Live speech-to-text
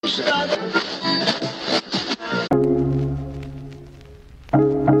Hey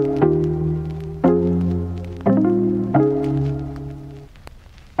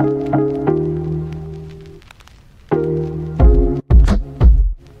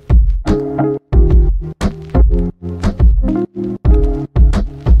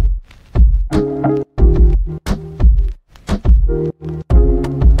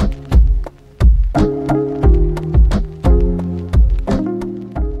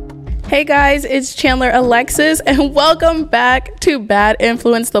guys, it's Chandler Alexis, and welcome back to Bad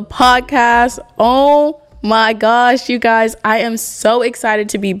Influence, the podcast. Oh my gosh, you guys, I am so excited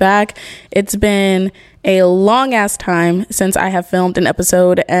to be back. It's been a long ass time since I have filmed an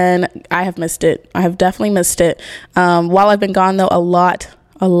episode, and I have missed it. I have definitely missed it. While I've been gone though, a lot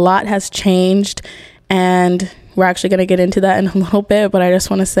has changed, and we're actually going to get into that in a little bit, but I just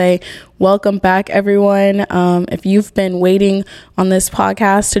want to say welcome back, everyone. If you've been waiting on this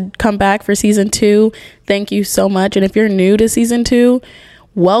podcast to come back for season 2, thank you so much. And if you're new to season 2,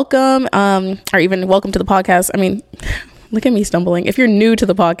 welcome, or even welcome to the podcast. I mean, look at me stumbling. If you're new to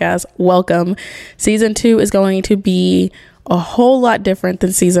the podcast, welcome. Season 2 is going to be a whole lot different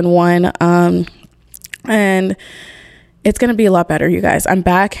than season 1. And it's going to be a lot better, you guys. I'm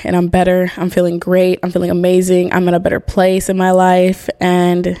back and I'm better. I'm feeling great. I'm feeling amazing. I'm in a better place in my life,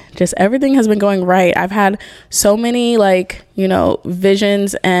 and just everything has been going right. I've had so many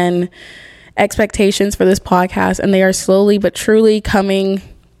visions and expectations for this podcast, and they are slowly but truly coming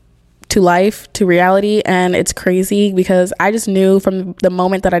to life, to reality. And it's crazy because I just knew from the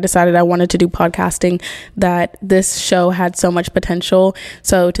moment that I decided I wanted to do podcasting that this show had so much potential.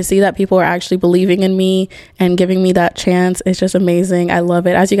 So to see that people are actually believing in me and giving me that chance is just amazing. I love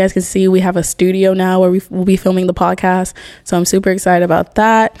it. As you guys can see, we have a studio now where we will be filming the podcast, so I'm super excited about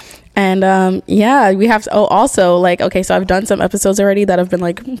that. And we have so I've done some episodes already that have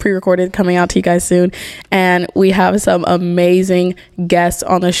been pre-recorded, coming out to you guys soon, and we have some amazing guests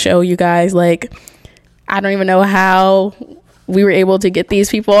on the show, you guys. I don't even know how we were able to get these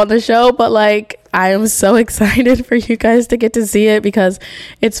people on the show, but I am so excited for you guys to get to see it because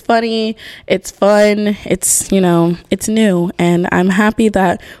it's funny, it's fun, it's new, and I'm happy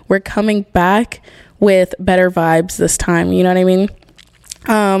that we're coming back with better vibes this time, you know what I mean?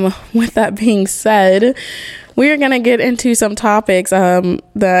 With that being said, we're gonna get into some topics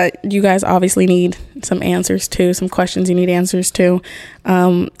that you guys obviously need some answers to, some questions you need answers to.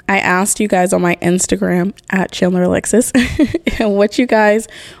 I asked you guys on my Instagram at Chandler Alexis what you guys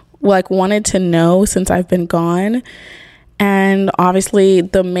wanted to know since I've been gone, and obviously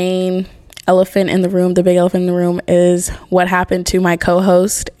the main elephant in the room, the big elephant in the room, is what happened to my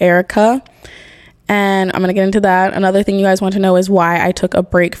co-host Erica. And I'm going to get into that. Another thing you guys want to know is why I took a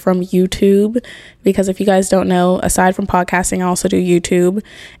break from YouTube. Because if you guys don't know, aside from podcasting, I also do YouTube.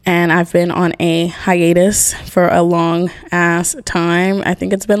 And I've been on a hiatus for a long ass time. I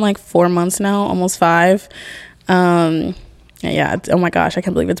think it's been 4 months now, almost 5. Oh my gosh, I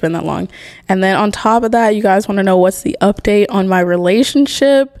can't believe it's been that long. And then on top of that, you guys want to know what's the update on my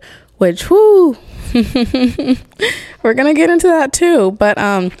relationship, which, we're going to get into that too. But,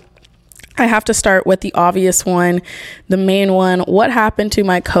 I have to start with the obvious one, the main one. What happened to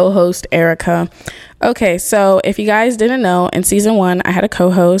my co-host, Erica? Okay, so if you guys didn't know, in season 1, I had a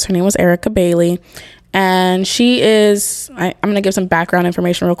co-host. Her name was Erica Bailey. And she is, I'm going to give some background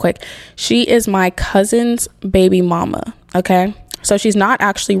information real quick. She is my cousin's baby mama, okay? So she's not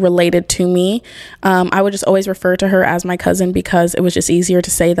actually related to me. I would just always refer to her as my cousin because it was just easier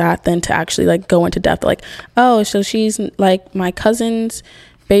to say that than to actually go into depth. So she's my cousin's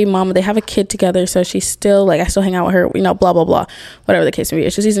baby mama. They have a kid together, so she's still I still hang out with her, blah blah blah, whatever the case may be.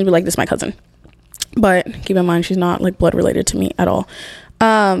 It's just easy to be this is my cousin, but keep in mind she's not blood related to me at all.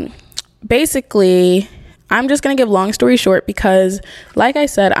 Basically, I'm just gonna give long story short because like I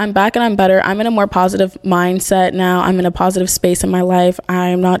said, I'm back and I'm better. I'm in a more positive mindset now. I'm in a positive space in my life.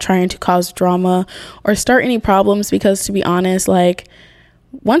 I'm not trying to cause drama or start any problems because, to be honest,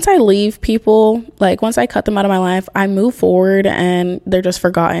 once I leave people, once I cut them out of my life, I move forward and they're just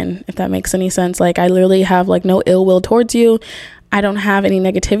forgotten, if that makes any sense. I literally have no ill will towards you. I don't have any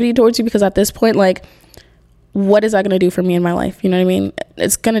negativity towards you because at this point, what is that going to do for me in my life? You know what I mean?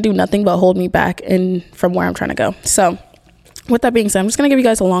 It's going to do nothing but hold me back from where I'm trying to go. So with that being said, I'm just going to give you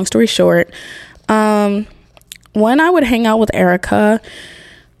guys a long story short. When I would hang out with Erica,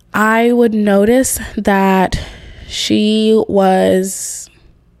 I would notice that she was,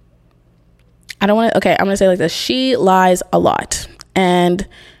 I'm going to say this. She lies a lot. And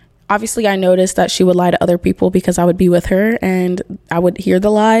obviously I noticed that she would lie to other people because I would be with her and I would hear the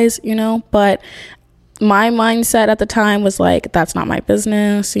lies, but my mindset at the time was like, that's not my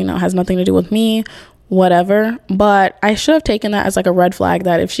business, you know, has nothing to do with me, whatever. But I should have taken that as like a red flag,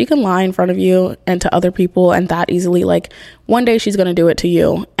 that if she can lie in front of you and to other people and that easily, like one day she's gonna do it to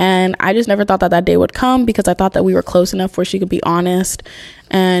you. And I just never thought that that day would come, because I thought that we were close enough where she could be honest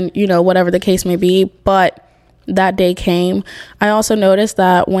and, you know, whatever the case may be. But that day came. I also noticed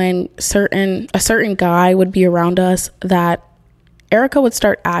that when a certain guy would be around us, that Erica would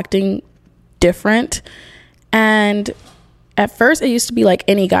start acting different. And at first it used to be like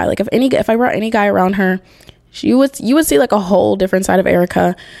any guy, like if I brought any guy around her, you would see like a whole different side of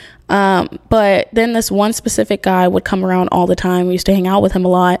Erica. But then this one specific guy would come around all the time. We used to hang out with him a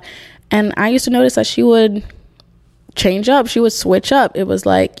lot, and I used to notice that she would change up, she would switch up. It was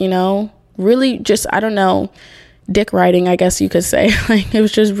like, you know, really just, I don't know, dick riding, I guess you could say. Like, it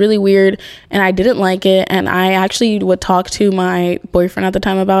was just really weird, and I didn't like it. And I actually would talk to my boyfriend at the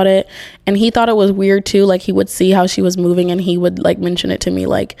time about it, and he thought it was weird too. Like, he would see how she was moving, and he would like mention it to me,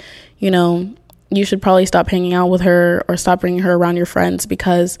 like, you know, you should probably stop hanging out with her or stop bringing her around your friends,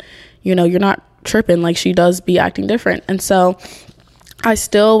 because, you know, you're not tripping, like she does be acting different. And so I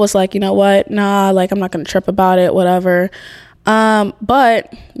still was like, you know what, nah, like I'm not gonna trip about it, whatever.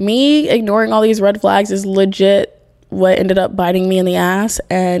 But me ignoring all these red flags is legit what ended up biting me in the ass.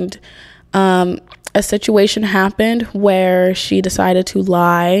 And a situation happened where she decided to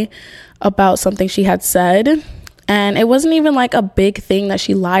lie about something she had said, and it wasn't even like a big thing that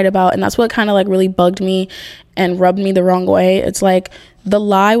she lied about. And that's what kind of like really bugged me and rubbed me the wrong way. It's like the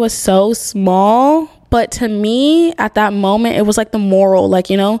lie was so small, but to me at that moment it was like the moral, like,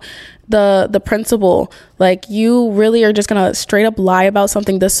 you know, the principle. Like, you really are just gonna straight up lie about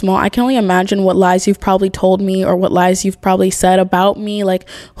something this small. I can only imagine what lies you've probably told me, or what lies you've probably said about me. Like,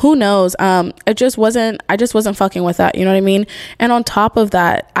 who knows? I just wasn't fucking with that, you know what I mean? And on top of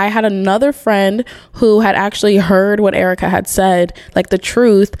that, I had another friend who had actually heard what Erica had said, like the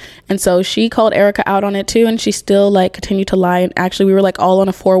truth, and so she called Erica out on it too, and she still like continued to lie. And actually we were like all on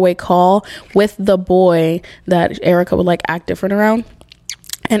a 4-way call with the boy that Erica would like act different around.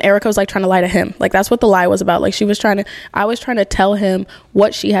 And Erica was like trying to lie to him. Like, that's what the lie was about. Like, I was trying to tell him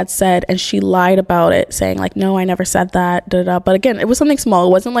what she had said, and she lied about it, saying like, no, I never said that, But again, it was something small.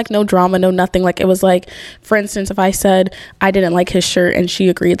 It wasn't like no drama, no nothing. Like, it was like, for instance, if I said I didn't like his shirt, and she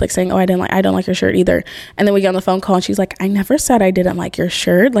agreed, like saying, oh, I don't like your shirt either. And then we get on the phone call, and she's like, I never said I didn't like your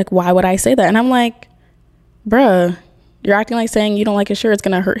shirt. Like, why would I say that? And I'm like, bruh, you're acting like saying you don't like his shirt, it's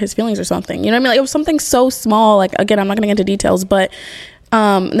gonna hurt his feelings or something. You know what I mean? Like, it was something so small. Like, again, I'm not gonna get into details, but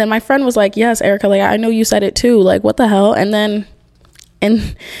then my friend was like, yes, Erica, like, I know you said it too, like, what the hell? And then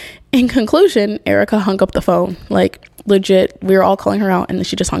in conclusion, Erica hung up the phone. Like, legit, we were all calling her out, and then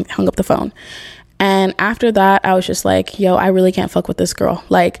she just hung up the phone. And after that, I was just like, yo, I really can't fuck with this girl.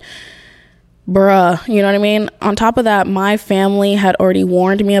 Like, bruh, you know what I mean? On top of that, my family had already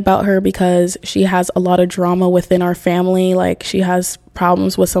warned me about her, because she has a lot of drama within our family. Like, she has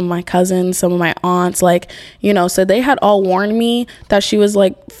problems with some of my cousins, some of my aunts, like, you know, so they had all warned me that she was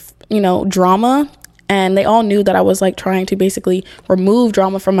like, you know, drama. And they all knew that I was like trying to basically remove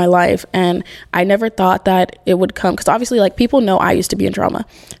drama from my life. And I never thought that it would come, because obviously, like, people know I used to be in drama.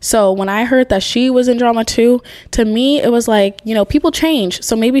 So when I heard that she was in drama too, to me, it was like, you know, people change.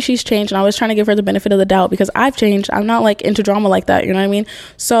 So maybe she's changed. And I was trying to give her the benefit of the doubt, because I've changed. I'm not like into drama like that. You know what I mean?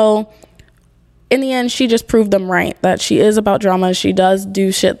 So in the end, she just proved them right, that she is about drama. She does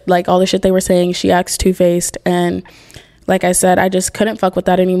do shit, like all the shit they were saying. She acts two-faced. And like I said, I just couldn't fuck with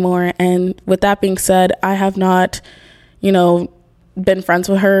that anymore. And with that being said, I have not, you know, been friends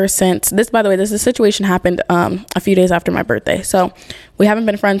with her since this. By the way, this situation happened a few days after my birthday. So we haven't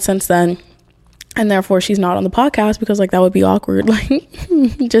been friends since then. And therefore, she's not on the podcast, because like that would be awkward. Like,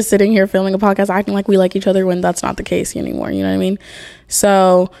 just sitting here filming a podcast acting like we like each other when that's not the case anymore. You know what I mean?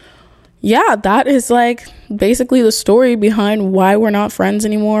 So yeah, that is like basically the story behind why we're not friends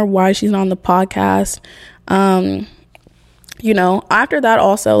anymore, why she's not on the podcast. You know, after that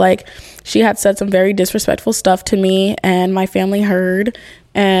also, like, she had said some very disrespectful stuff to me, and my family heard,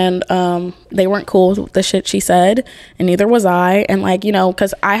 and they weren't cool with the shit she said, and neither was I. And like, you know,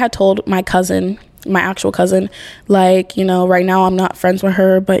 because I had told my cousin, my actual cousin, like, you know, right now I'm not friends with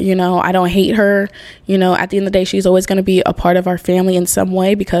her, but, you know, I don't hate her. You know, at the end of the day, she's always going to be a part of our family in some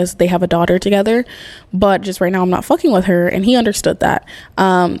way, because they have a daughter together. But just right now, I'm not fucking with her. And he understood that.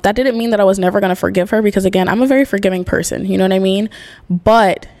 That didn't mean that I was never going to forgive her, because again, I'm a very forgiving person. You know what I mean?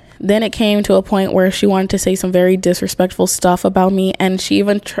 But then it came to a point where she wanted to say some very disrespectful stuff about me. And she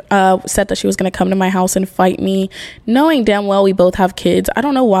even said that she was going to come to my house and fight me, knowing damn well we both have kids. I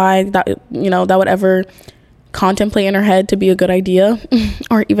don't know why that, you know, that would ever contemplate in her head to be a good idea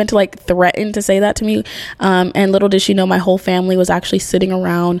or even to like threaten to say that to me. And little did she know my whole family was actually sitting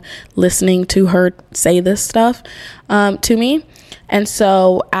around listening to her say this stuff to me. And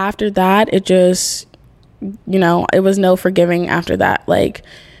so after that, it just, you know, it was no forgiving after that. Like,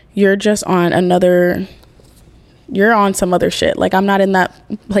 you're just on you're on some other shit. Like, I'm not in that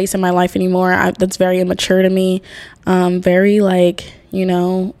place in my life anymore. That's very immature to me. Very like, you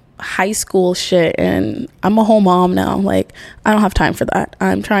know, high school shit, and I'm a whole mom now. Like, I don't have time for that.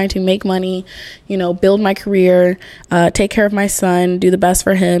 I'm trying to make money, you know, build my career, take care of my son, do the best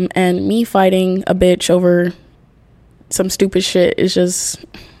for him, and me fighting a bitch over some stupid shit is just,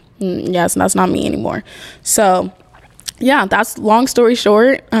 yes, that's not me anymore. So yeah, that's long story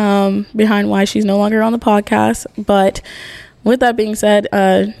short behind why she's no longer on the podcast. But with that being said,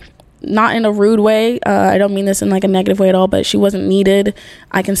 not in a rude way. I don't mean this in like a negative way at all, but she wasn't needed.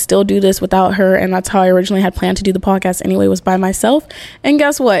 I can still do this without her. And that's how I originally had planned to do the podcast anyway, was by myself. And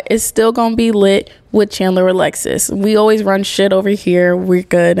guess what? It's still going to be lit with Chandler Alexis. We always run shit over here. We're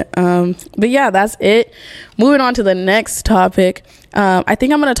good. But yeah, that's it. Moving on to the next topic. I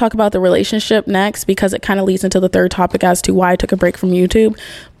think I'm going to talk about the relationship next because it kind of leads into the third topic as to why I took a break from YouTube.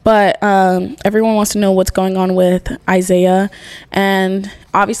 But everyone wants to know what's going on with Isaiah. And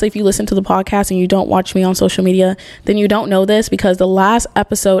obviously, if you listen to the podcast and you don't watch me on social media, then you don't know this, because the last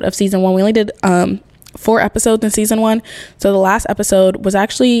episode of season 1, we only did 4 episodes in season 1. So the last episode was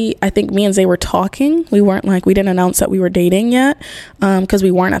actually, I think me and Zay were talking. We didn't announce that we were dating yet because we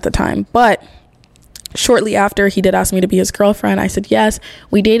weren't at the time. But shortly after, he did ask me to be his girlfriend. I said yes.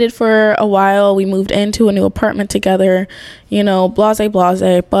 We dated for a while. We moved into a new apartment together, you know, blase.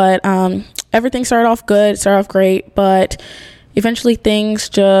 But everything started off good, started off great. But eventually things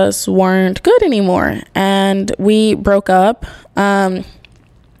just weren't good anymore. And we broke up. I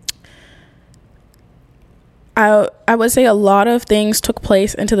would say a lot of things took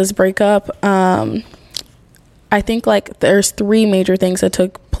place into this breakup. I think like there's 3 major things that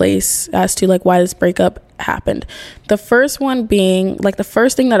took place as to like why this breakup happened. The first one being, like, the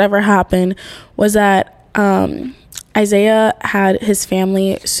first thing that ever happened was that Isaiah had his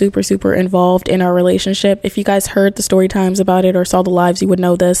family super involved in our relationship. If you guys heard the story times about it or saw the lives, you would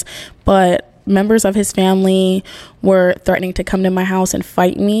know this. But members of his family were threatening to come to my house and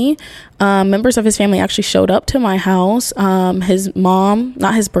fight me. Members of his family actually showed up to my house. His mom,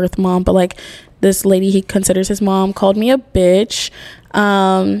 not his birth mom, but like this lady he considers his mom, called me a bitch.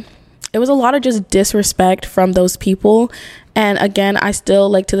 It was a lot of just disrespect from those people. And again, I still,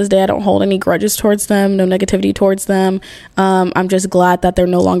 like, to this day, I don't hold any grudges towards them, no negativity towards them. I'm just glad that they're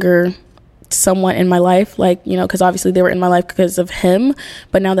no longer somewhat in my life, like, you know, because obviously they were in my life because of him,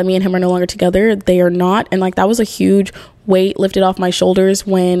 but now that me and him are no longer together, they are not. And like, that was a huge weight lifted off my shoulders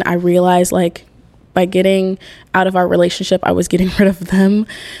when I realized, like, by getting out of our relationship, I was getting rid of them.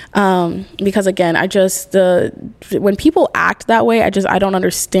 Because again, when people act that way, I don't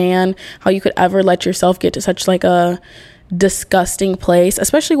understand how you could ever let yourself get to such like a disgusting place,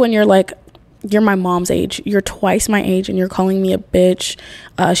 especially when you're my mom's age. You're twice my age and you're calling me a bitch.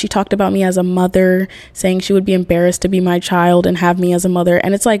 She talked about me as a mother, saying she would be embarrassed to be my child and have me as a mother.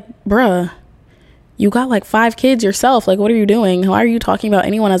 And it's like, bruh, you got like 5 kids yourself. Like, what are you doing? Why are you talking about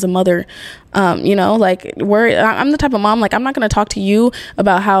anyone as a mother? You know, like, I'm the type of mom, like, I'm not going to talk to you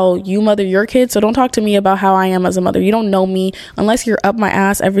about how you mother your kids. So don't talk to me about how I am as a mother. You don't know me unless you're up my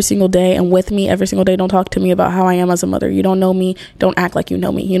ass every single day and with me every single day. Don't talk to me about how I am as a mother. You don't know me. Don't act like you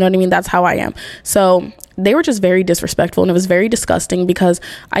know me. You know what I mean? That's how I am. So they were just very disrespectful, and it was very disgusting because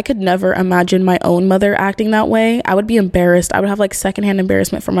I could never imagine my own mother acting that way. I would be embarrassed. I would have like secondhand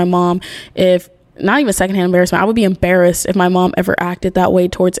embarrassment from my mom. Not even secondhand embarrassment. I would be embarrassed if my mom ever acted that way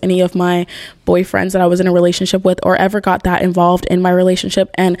towards any of my boyfriends that I was in a relationship with, or ever got that involved in my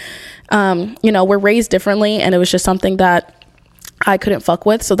relationship. And, you know, we're raised differently, and it was just something that I couldn't fuck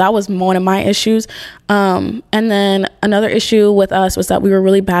with. So that was one of my issues. And then another issue with us was that we were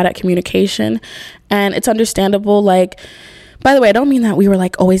really bad at communication, and it's understandable. Like, by the way, I don't mean that we were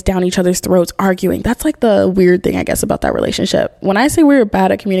like always down each other's throats arguing. That's like the weird thing, I guess, about that relationship. When I say we were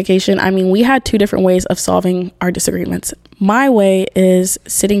bad at communication, I mean we had 2 different ways of solving our disagreements. My way is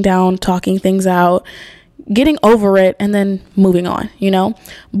sitting down, talking things out, getting over it, and then moving on, you know?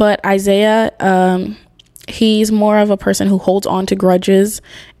 But Isaiah, he's more of a person who holds on to grudges.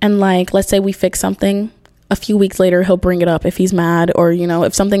 And like, let's say we fix something, a few weeks later, he'll bring it up if he's mad, or, you know,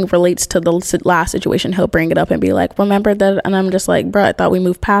 if something relates to the last situation, he'll bring it up and be like, remember that? And I'm just like, bro, I thought we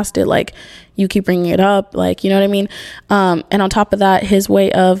moved past it. Like, you keep bringing it up. Like, you know what I mean? And on top of that, his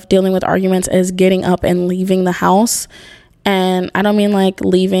way of dealing with arguments is getting up and leaving the house. And I don't mean like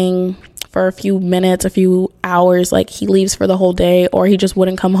leaving for a few minutes, a few hours, like he leaves for the whole day, or he just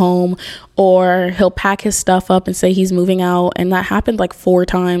wouldn't come home, or he'll pack his stuff up and say he's moving out. And that happened like 4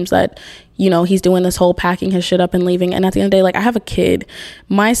 times that, you know, he's doing this whole packing his shit up and leaving. And at the end of the day, like, I have a kid.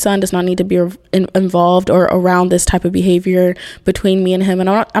 My son does not need to be involved or around this type of behavior between me and him. And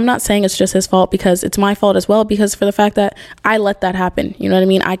I'm not saying it's just his fault, because it's my fault as well, because for the fact that I let that happen. You know what I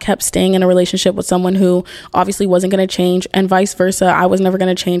mean? I kept staying in a relationship with someone who obviously wasn't going to change, and vice versa. I was never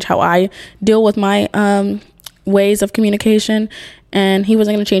going to change how I deal with my ways of communication, and he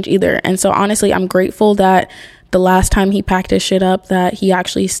wasn't going to change either. And so honestly, I'm grateful that the last time he packed his shit up, that he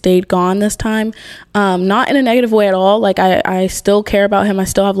actually stayed gone this time. Not in a negative way at all. Like, I still care about him. I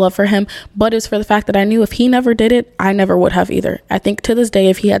still have love for him. But it's for the fact that I knew if he never did it, I never would have either. I think to this day,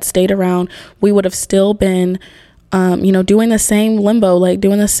 if he had stayed around, we would have still been, doing the same limbo, like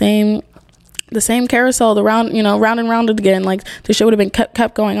doing the same carousel, round and round it again. Like, the shit would have been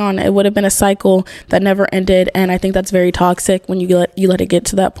kept going on. It would have been a cycle that never ended. And I think that's very toxic when you let it get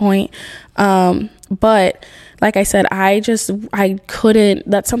to that point. But like I said,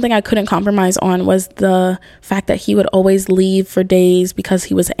 that's something I couldn't compromise on, was the fact that he would always leave for days because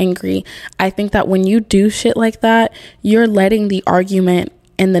he was angry. I think that when you do shit like that, you're letting the argument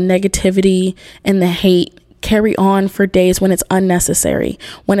and the negativity and the hate carry on for days when it's unnecessary.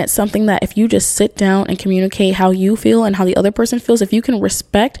 When it's something that if you just sit down and communicate how you feel and how the other person feels, if you can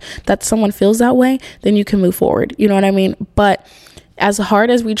respect that someone feels that way, then you can move forward. You know what I mean? But as hard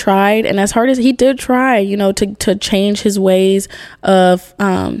as we tried, and as hard as he did try, to change his ways of,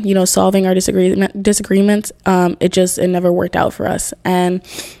 solving our disagreements, it never worked out for us. And,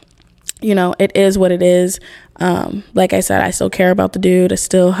 it is what it is. Like I said, I still care about the dude. I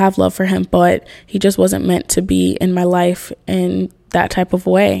still have love for him, but he just wasn't meant to be in my life in that type of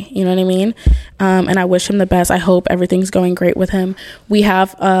way. You know what I mean? And I wish him the best. I hope everything's going great with him. We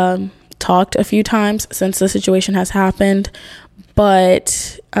have, talked a few times since the situation has happened,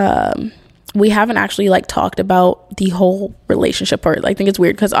 but we haven't actually talked about the whole relationship part. I think it's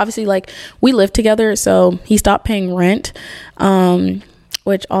weird because obviously we live together, so he stopped paying rent,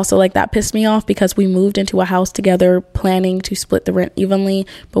 which also that pissed me off because we moved into a house together planning to split the rent evenly.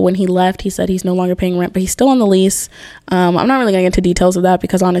 But when he left, he said he's no longer paying rent, but he's still on the lease. I'm not really gonna get into details of that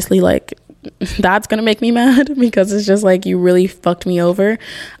because honestly that's gonna make me mad because it's just you really fucked me over.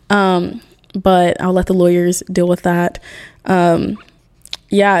 But I'll let the lawyers deal with that.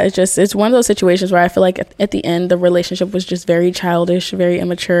 It's one of those situations where I feel like at the end, the relationship was just very childish, very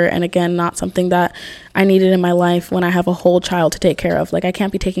immature. And again, not something that I needed in my life when I have a whole child to take care of. I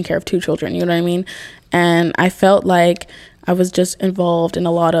can't be taking care of 2 children, you know what I mean? And I felt like I was just involved in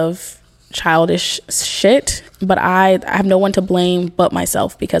a lot of childish shit, but I have no one to blame but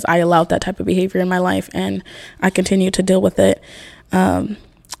myself because I allowed that type of behavior in my life and I continue to deal with it.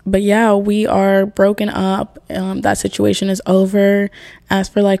 But yeah, we are broken up. That situation is over. As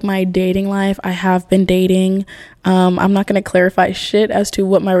for my dating life, I have been dating. I'm not going to clarify shit as to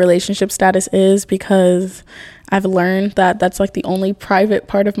what my relationship status is because I've learned that that's the only private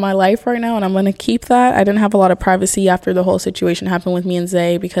part of my life right now, and I'm going to keep that. I didn't have a lot of privacy after the whole situation happened with me and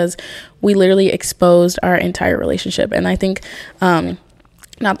Zay because we literally exposed our entire relationship. And I think, I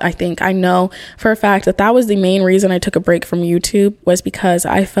know for a fact that was the main reason I took a break from YouTube, was because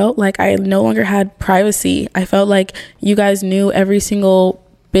I felt like I no longer had privacy. I felt like you guys knew every single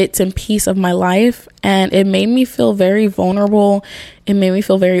bits and piece of my life, and it made me feel very vulnerable. It made me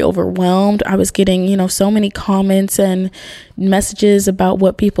feel very overwhelmed. I was getting, so many comments and messages about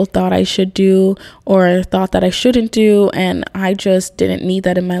what people thought I should do or thought that I shouldn't do, and I just didn't need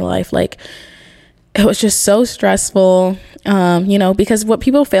that in my life. It was just so stressful, because what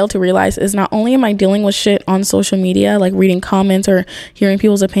people fail to realize is not only am I dealing with shit on social media, reading comments or hearing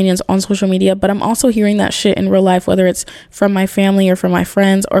people's opinions on social media, but I'm also hearing that shit in real life, whether it's from my family or from my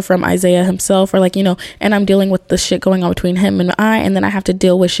friends or from Isaiah himself, or and I'm dealing with the shit going on between him and I, and then I have to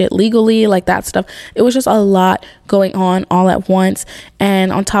deal with shit legally, that stuff. It was just a lot going on all at once.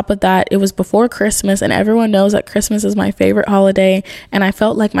 And on top of that, it was before Christmas, and everyone knows that Christmas is my favorite holiday, and I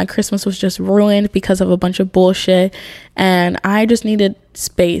felt like my Christmas was just ruined because of a bunch of bullshit, and I just needed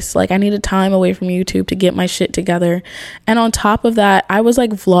space. I needed time away from YouTube to get my shit together. And on top of that, I was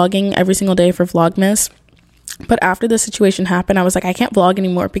vlogging every single day for Vlogmas, But after the situation happened, I was like, I can't vlog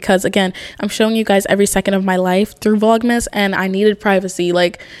anymore because, again, I'm showing you guys every second of my life through Vlogmas, and I needed privacy.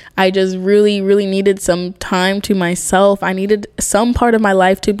 Like, I just really, really needed some time to myself. I needed some part of my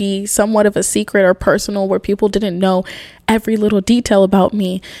life to be somewhat of a secret or personal, where people didn't know every little detail about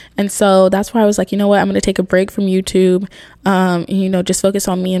me. And so that's why I was like, you know what, I'm going to take a break from YouTube, and, just focus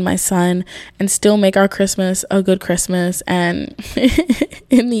on me and my son and still make our Christmas a good Christmas. And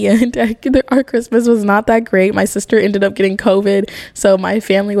in the end, our Christmas was not that great. My sister ended up getting COVID, so my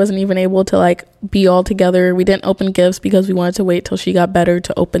family wasn't even able to like be all together. We didn't open gifts because we wanted to wait till she got better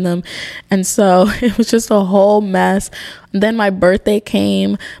to open them. And so it was just a whole mess. Then my birthday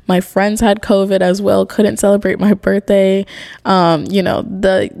came. My friends had COVID as well, couldn't celebrate my birthday.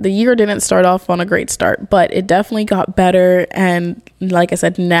 The year didn't start off on a great start, but it definitely got better. And like I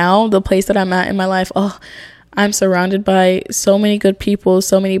said, now the place that I'm at in my life, I'm surrounded by so many good people,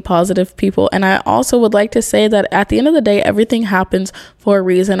 so many positive people. And I also would like to say that at the end of the day, everything happens for a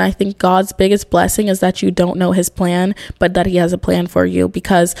reason. I think God's biggest blessing is that you don't know his plan, but that he has a plan for you.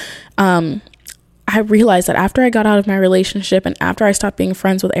 Because I realized that after I got out of my relationship and after I stopped being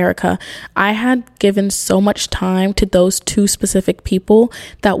friends with Erica, I had given so much time to those two specific people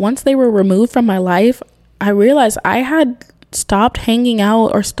that once they were removed from my life, I realized I had stopped hanging out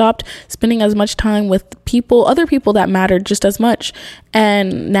or stopped spending as much time with other people that mattered just as much.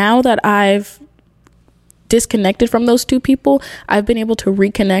 And now that I've disconnected from those two people, I've been able to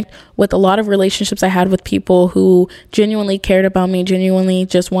reconnect with a lot of relationships I had with people who genuinely cared about me, genuinely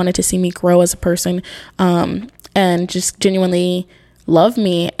just wanted to see me grow as a person, and just genuinely love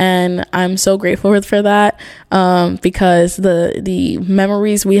me. And I'm so grateful for that, because the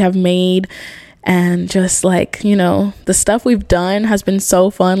memories we have made and just like, the stuff we've done has been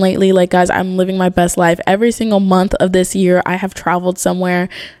so fun lately. Like, guys, I'm living my best life. Every single month of this year, I have traveled somewhere,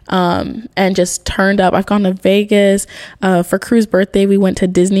 and just turned up. I've gone to Vegas. For Crew's birthday, we went to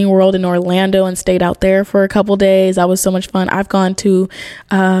Disney World in Orlando and stayed out there for a couple days. That was so much fun. I've gone to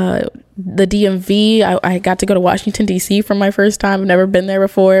the DMV. I got to go to Washington, D.C. for my first time. I've never been there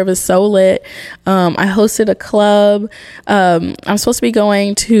before. It was so lit. I hosted a club. I'm supposed to be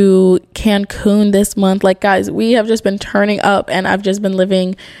going to Cancun this month. Like, guys, we have just been turning up, and I've just been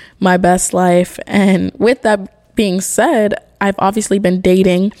living my best life. And with that being said, I've obviously been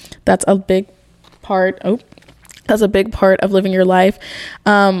dating. That's a big part. That's a big part of living your life.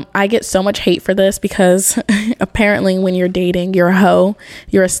 I get so much hate for this because apparently when you're dating, you're a hoe,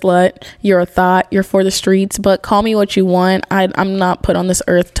 you're a slut, you're a thought, you're for the streets. But call me what you want. I'm not put on this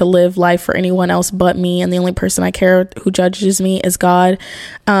earth to live life for anyone else but me. And the only person I care who judges me is God.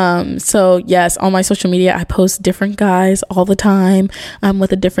 So yes, on my social media, I post different guys all the time. I'm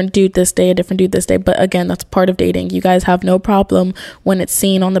with a different dude this day, a different dude this day. But again, that's part of dating. You guys have no problem when it's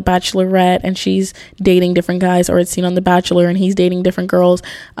seen on The Bachelorette and she's dating different guys, or it's seen on The Bachelor and he's dating different girls.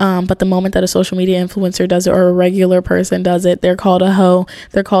 But the moment that a social media influencer does it, or a regular person does it, they're called a hoe,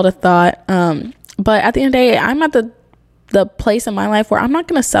 they're called a thought. But at the end of the day, I'm at the place in my life where I'm not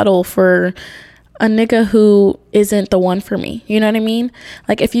going to settle for a nigga who isn't the one for me. You know what I mean?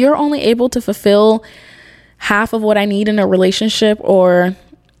 Like, if you're only able to fulfill half of what I need in a relationship, or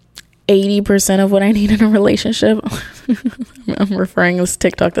 80% of what I need in a relationship, I'm referring to this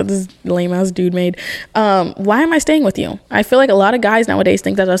TikTok that this lame ass dude made. Why am I staying with you? I feel like a lot of guys nowadays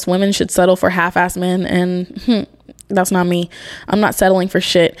think that us women should settle for half-ass men, and that's not me. I'm not settling for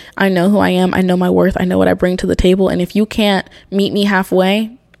shit. I know who I am. I know my worth. I know what I bring to the table. And if you can't meet me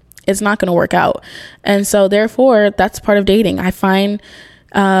halfway, it's not going to work out. And so therefore, that's part of dating. I found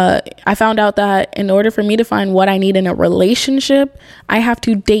out that in order for me to find what I need in a relationship, I have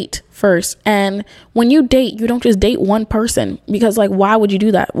to date first. And when you date, you don't just date one person, because like, why would you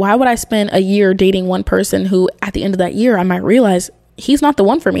do that? Why would I spend a year dating one person who at the end of that year, I might realize he's not the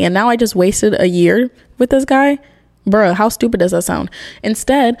one for me. And now I just wasted a year with this guy. Bruh, how stupid does that sound?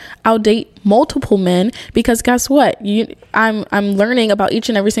 Instead, I'll date multiple men, because guess what? I'm learning about each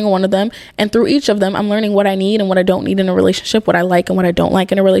and every single one of them. And through each of them, I'm learning what I need and what I don't need in a relationship, what I like and what I don't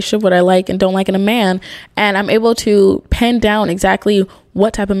like in a relationship, what I like and don't like in a man. And I'm able to pen down exactly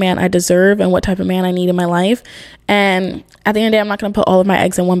what type of man I deserve and what type of man I need in my life. And at the end of the day, I'm not going to put all of my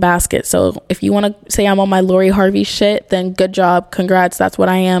eggs in one basket. So if you want to say I'm on my Lori Harvey shit, then good job. Congrats. That's what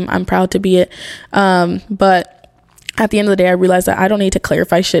I am. I'm proud to be it. But at the end of the day, I realized that I don't need to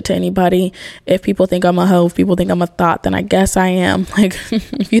clarify shit to anybody. If people think I'm a hoe, if people think I'm a thought, then I guess I am. Like,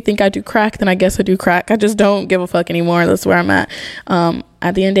 if you think I do crack, then I guess I do crack. I just don't give a fuck anymore. That's where I'm at.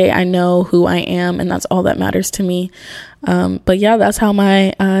 At the end of the day, I know who I am, and that's all that matters to me. But yeah, that's how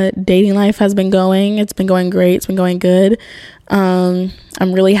my dating life has been going. It's been going great. It's been going good. I'm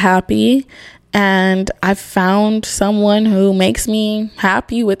really happy. and I've found someone who makes me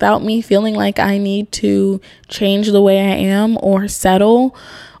happy without me feeling like I need to change the way I am or settle,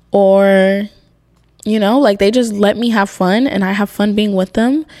 or, you know, like they just let me have fun and I have fun being with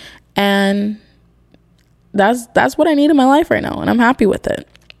them. And that's what I need in my life right now, and I'm happy with it.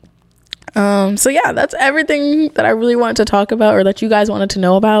 So yeah, that's everything that I really wanted to talk about, or that you guys wanted to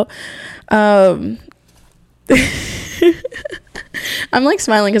know about. I'm like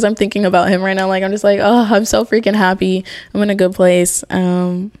smiling because I'm thinking about him right now. Like, I'm just like, oh, I'm so freaking happy. I'm in a good place.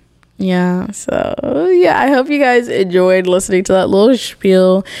 Yeah, so yeah, I hope you guys enjoyed listening to that little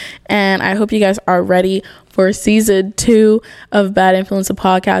spiel, and I hope you guys are ready for season 2 of Bad Influence, the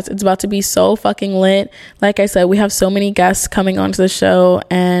podcast. It's about to be so fucking lit. Like I said, we have so many guests coming onto the show,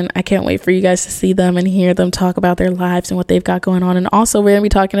 and I can't wait for you guys to see them and hear them talk about their lives and what they've got going on. And also, we're gonna be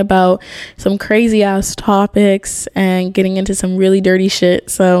talking about some crazy ass topics and getting into some really dirty shit.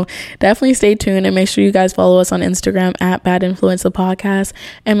 So definitely stay tuned, and make sure you guys follow us on Instagram at Bad Influence, the podcast,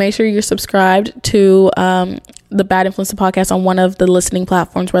 and make sure you're subscribed to the Bad Influence, the podcast on one of the listening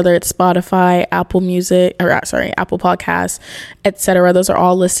platforms, whether it's Spotify, Apple Podcasts, etc. Those are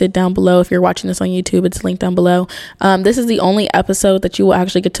all listed down below. If you're watching this on YouTube, it's linked down below. This is the only episode that you will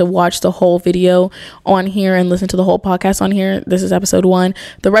actually get to watch the whole video on here and listen to the whole podcast on here. This is episode 1.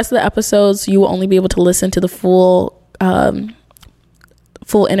 The rest of the episodes, you will only be able to listen to the full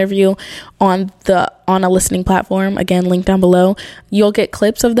interview on a listening platform, again linked down below. You'll get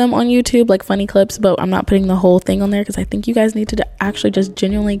clips of them on YouTube, like funny clips, but I'm not putting the whole thing on there because I think you guys need to actually just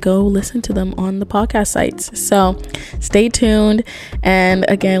genuinely go listen to them on the podcast sites. So stay tuned, and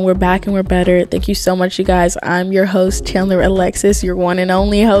again, we're back and we're better. Thank you so much, you guys. I'm your host, Chandler Alexis, your one and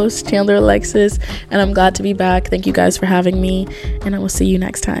only host, Chandler Alexis, and I'm glad to be back. Thank you guys for having me, and I will see you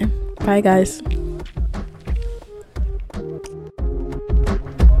next time. Bye guys.